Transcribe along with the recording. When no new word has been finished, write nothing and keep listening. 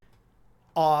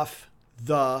off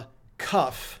the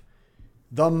cuff,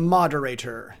 the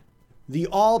moderator, the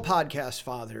all podcast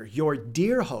father, your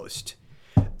dear host.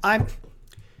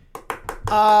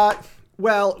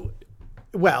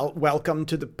 Welcome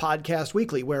to the Podcast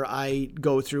Weekly, where I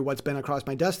go through what's been across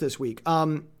my desk this week.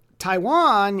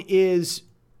 Taiwan is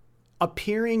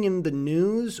appearing in the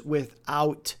news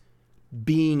without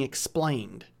being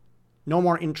explained. No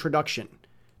more introduction.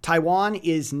 Taiwan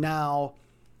is now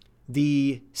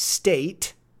the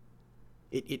state.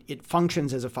 It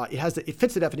functions as it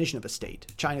fits the definition of a state.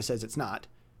 China says it's not.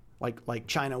 Like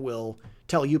China will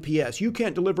tell UPS, you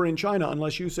can't deliver in China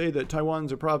unless you say that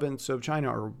Taiwan's a province of China,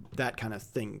 or that kind of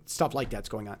thing. Stuff like that's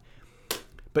going on.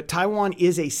 But Taiwan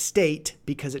is a state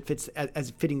because it fits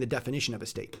as fitting the definition of a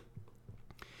state.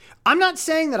 I'm not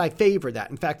saying that I favor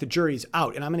that. In fact, the jury's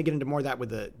out, and I'm going to get into more of that with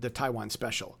the Taiwan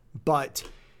special. But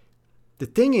the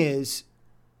thing is,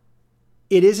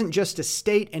 it isn't just a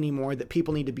state anymore that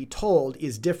people need to be told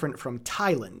is different from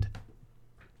Thailand.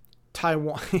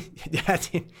 Taiwan,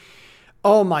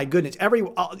 oh my goodness.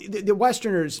 The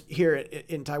Westerners here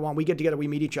in Taiwan, we get together, we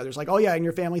meet each other. It's like, oh yeah, and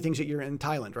your family thinks that you're in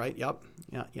Thailand, right? Yep.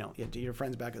 Yeah, your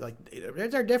friends back, like,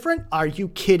 they're different? Are you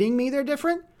kidding me? They're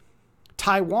different?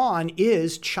 Taiwan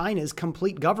is China's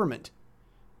complete government.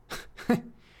 I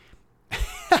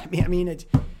mean, it's...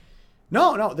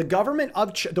 No, the government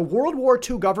of the World War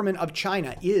II government of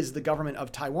China is the government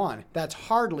of Taiwan. That's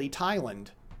hardly Thailand.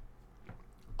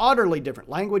 Utterly different.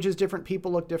 Language is different.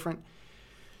 People look different.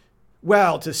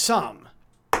 Well, to some.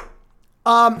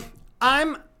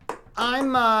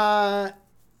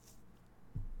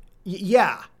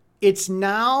 Yeah, it's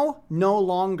now no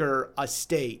longer a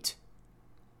state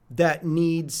that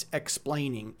needs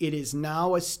explaining. It is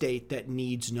now a state that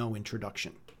needs no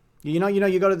introduction. You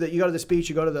go to the speech,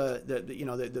 you go to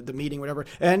the meeting, whatever.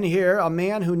 And here, a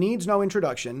man who needs no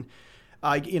introduction,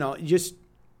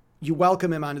 you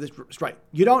welcome him onto this, right?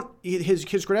 You don't,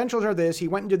 his credentials are this. He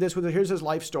went and did this here's his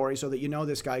life story so that you know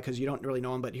this guy because you don't really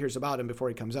know him, but here's about him before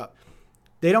he comes up.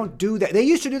 They don't do that. They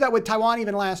used to do that with Taiwan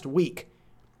even last week.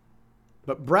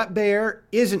 But Bret Baier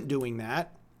isn't doing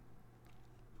that.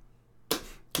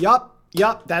 Yup,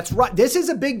 that's right. This is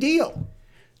a big deal.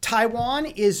 Taiwan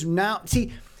is now,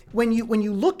 see, when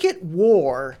you look at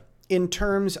war in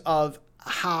terms of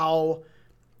how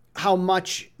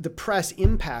much the press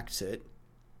impacts it,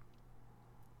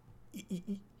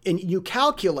 and you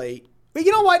calculate, but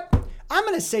you know what? I'm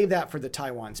going to save that for the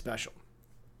Taiwan special.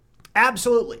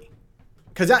 Absolutely.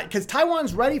 Because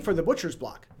Taiwan's ready for the butcher's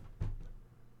block.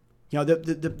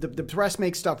 The press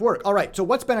makes stuff work. All right. So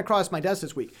what's been across my desk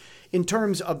this week in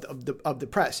terms of the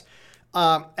press?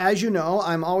 As you know,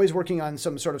 I'm always working on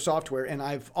some sort of software, and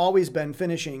I've always been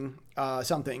finishing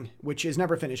something, which is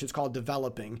never finished. It's called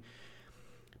developing.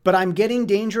 But I'm getting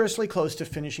dangerously close to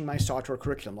finishing my software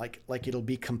curriculum, like it'll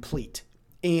be complete.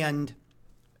 And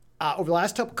over the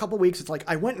last couple of weeks, it's like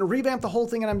I went and revamped the whole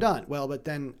thing and I'm done. Well, but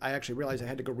then I actually realized I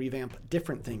had to go revamp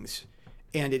different things.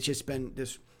 And it's just been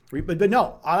this... But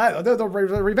no, the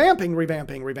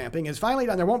revamping is finally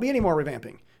done. There won't be any more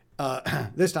revamping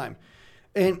this time.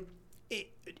 And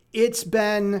it's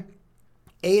been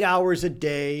 8 hours a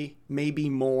day, maybe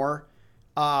more,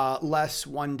 less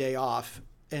one day off.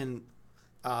 And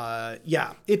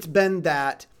it's been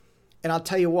that. And I'll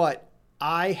tell you what,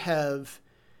 I have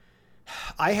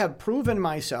proven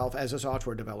myself as a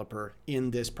software developer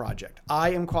in this project. I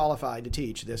am qualified to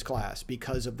teach this class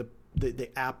because of the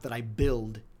app that I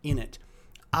build in it.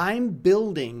 I'm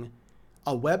building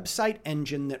a website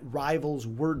engine that rivals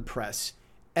WordPress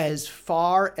as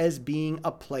far as being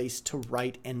a place to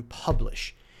write and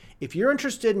publish. If you're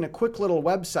interested in a quick little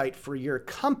website for your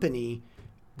company,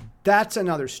 that's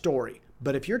another story.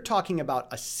 But if you're talking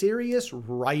about a serious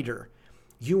writer,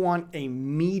 you want a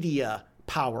media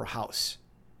powerhouse.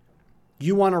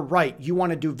 You want to write, you want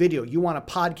to do video, you want a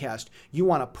podcast, you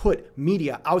want to put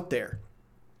media out there.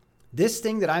 This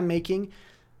thing that I'm making,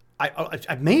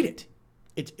 I've made it.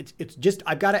 It's just,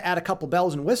 I've got to add a couple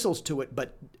bells and whistles to it,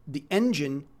 but the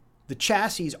engine, the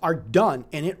chassis are done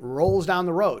and it rolls down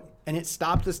the road and it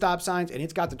stops the stop signs and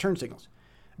it's got the turn signals.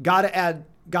 Got to add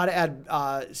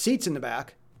seats in the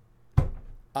back.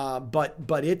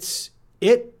 But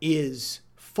it is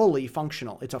fully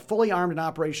functional. It's a fully armed and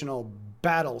operational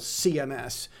battle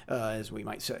CMS, as we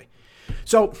might say.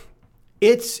 So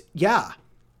it's, yeah.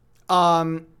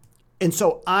 And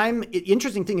so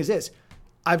interesting thing is this,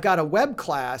 I've got a web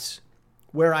class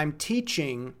where I'm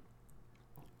teaching,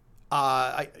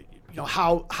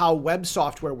 how web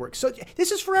software works. So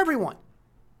this is for everyone.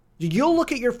 You'll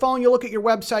look at your phone, you'll look at your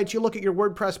websites, you'll look at your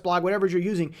WordPress blog, whatever you're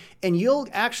using, and you'll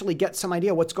actually get some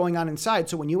idea what's going on inside.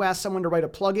 So when you ask someone to write a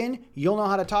plugin, you'll know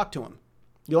how to talk to him.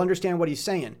 You'll understand what he's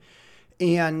saying.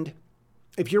 And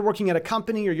if you're working at a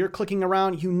company or you're clicking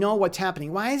around, you know what's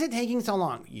happening. Why is it taking so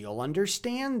long? You'll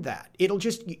understand that.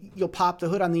 You'll pop the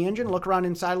hood on the engine, look around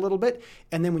inside a little bit,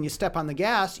 and then when you step on the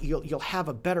gas, you'll have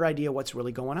a better idea what's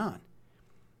really going on.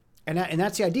 And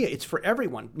that's the idea. It's for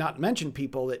everyone, not to mention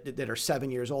people that are 7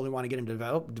 years old and want to get into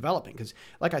developing. Because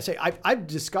like I say, I've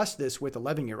discussed this with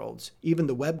 11-year-olds, even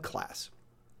the web class,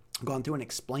 gone through and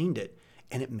explained it,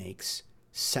 and it makes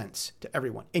sense to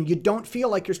everyone. And you don't feel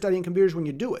like you're studying computers when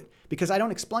you do it, because I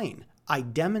don't explain. I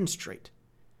demonstrate.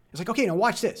 It's like, okay, now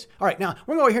watch this. All right, now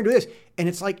we're going to go over here and do this. And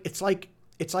it's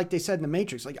like they said in the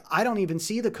Matrix, like, I don't even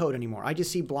see the code anymore. I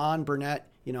just see blonde,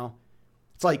 brunette,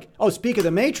 It's like, oh, speak of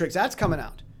the Matrix, that's coming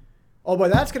out. Oh boy,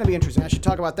 that's going to be interesting. I should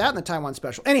talk about that in the Taiwan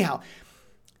special. Anyhow,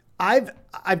 I've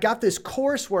got this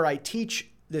course where I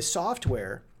teach this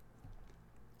software,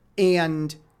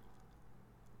 and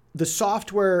the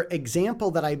software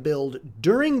example that I build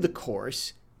during the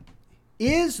course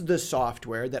is the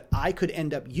software that I could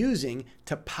end up using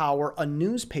to power a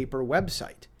newspaper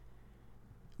website.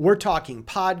 We're talking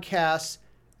podcasts,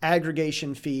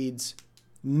 aggregation feeds,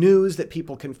 news that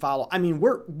people can follow. I mean,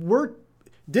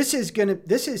 this is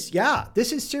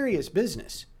serious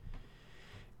business.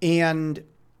 And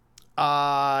with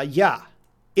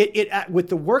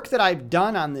the work that I've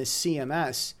done on this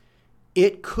CMS,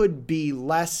 it could be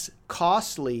less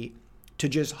costly to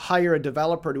just hire a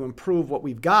developer to improve what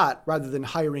we've got rather than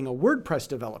hiring a WordPress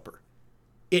developer.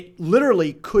 It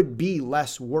literally could be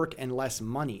less work and less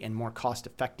money and more cost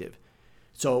effective.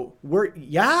 So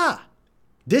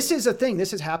this is a thing.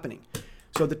 This is happening.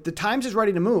 So the Times is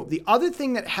ready to move. The other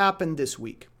thing that happened this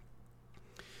week,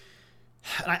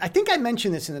 and I think I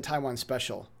mentioned this in the Taiwan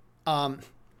special,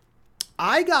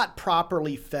 I got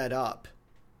properly fed up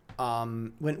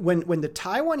when the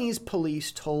Taiwanese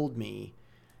police told me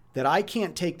that I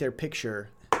can't take their picture.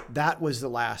 That was the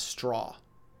last straw.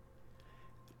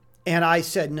 And I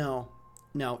said, no,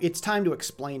 it's time to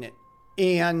explain it.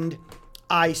 And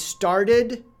I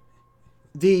started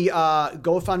the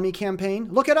GoFundMe campaign.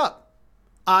 Look it up.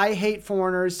 I Hate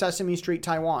Foreigners, Sesame Street,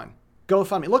 Taiwan.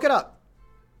 GoFundMe. Look it up.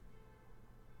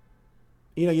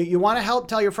 You want to help,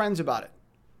 tell your friends about it.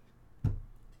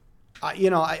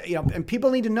 And people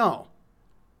need to know.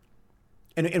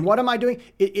 And what am I doing?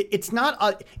 It's not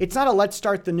a Let's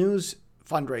Start the News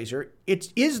fundraiser.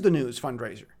 It is the news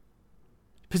fundraiser.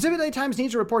 Pacific Daily Times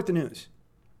needs to report the news.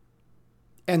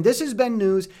 And this has been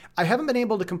news. I haven't been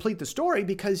able to complete the story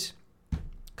because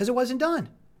it wasn't done.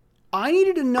 I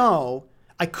needed to know.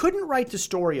 I couldn't write the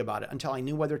story about it until I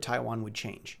knew whether Taiwan would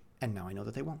change. And now I know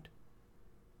that they won't.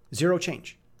 Zero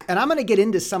change. And I'm going to get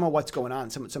into some of what's going on,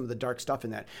 some of the dark stuff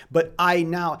in that. But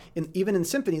even in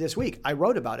Symphony this week, I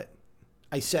wrote about it.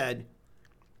 I said,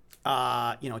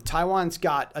 Taiwan's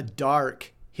got a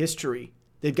dark history.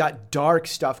 They've got dark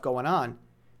stuff going on.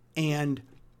 And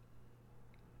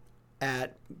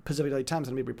at Pacific Daily Times,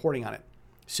 I'm going to be reporting on it.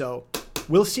 So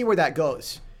we'll see where that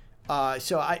goes. I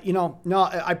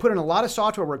put in a lot of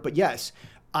software work, but yes,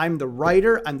 I'm the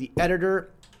writer, I'm the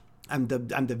editor, I'm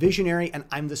the visionary, and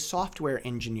I'm the software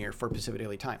engineer for Pacific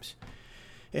Daily Times.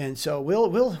 And so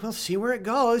we'll see where it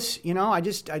goes. I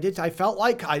just felt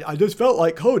like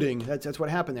coding. That's what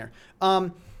happened there.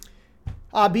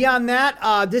 Beyond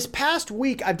that, this past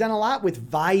week I've done a lot with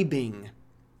vibing,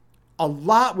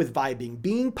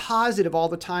 being positive all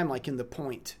the time, like in The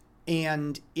Point.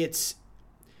 And it's,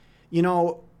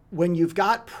 when you've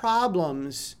got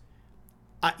problems,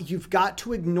 you've got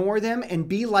to ignore them and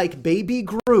be like Baby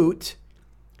Groot,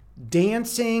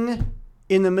 dancing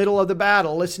in the middle of the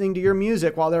battle, listening to your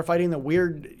music while they're fighting the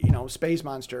weird, space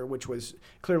monster, which was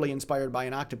clearly inspired by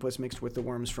an octopus mixed with the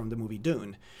worms from the movie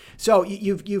Dune. So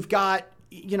you've got,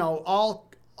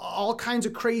 all kinds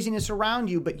of craziness around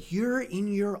you, but you're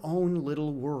in your own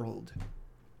little world,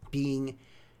 being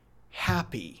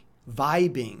happy,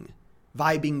 vibing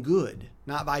good,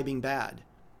 not vibing bad.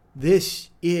 This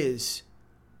is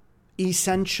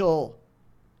essential.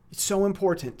 It's so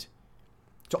important.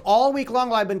 So all week long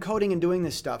while I've been coding and doing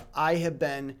this stuff, I have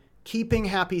been keeping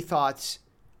happy thoughts.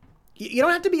 You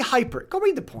don't have to be hyper. Go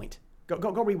read The Point.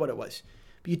 Go read what it was.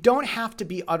 But you don't have to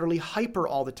be utterly hyper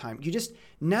all the time. You just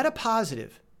net a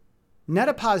positive.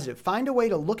 Find a way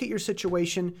to look at your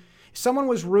situation. If someone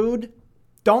was rude,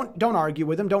 don't argue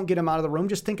with them. Don't get them out of the room.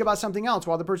 Just think about something else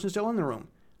while the person's still in the room.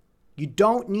 You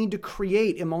don't need to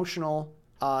create emotional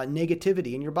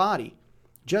negativity in your body.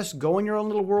 Just go in your own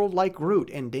little world like Groot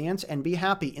and dance and be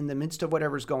happy in the midst of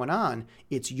whatever's going on.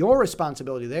 It's your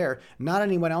responsibility there, not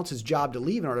anyone else's job to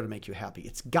leave in order to make you happy.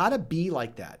 It's got to be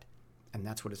like that. And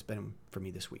that's what it's been for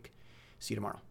me this week. See you tomorrow.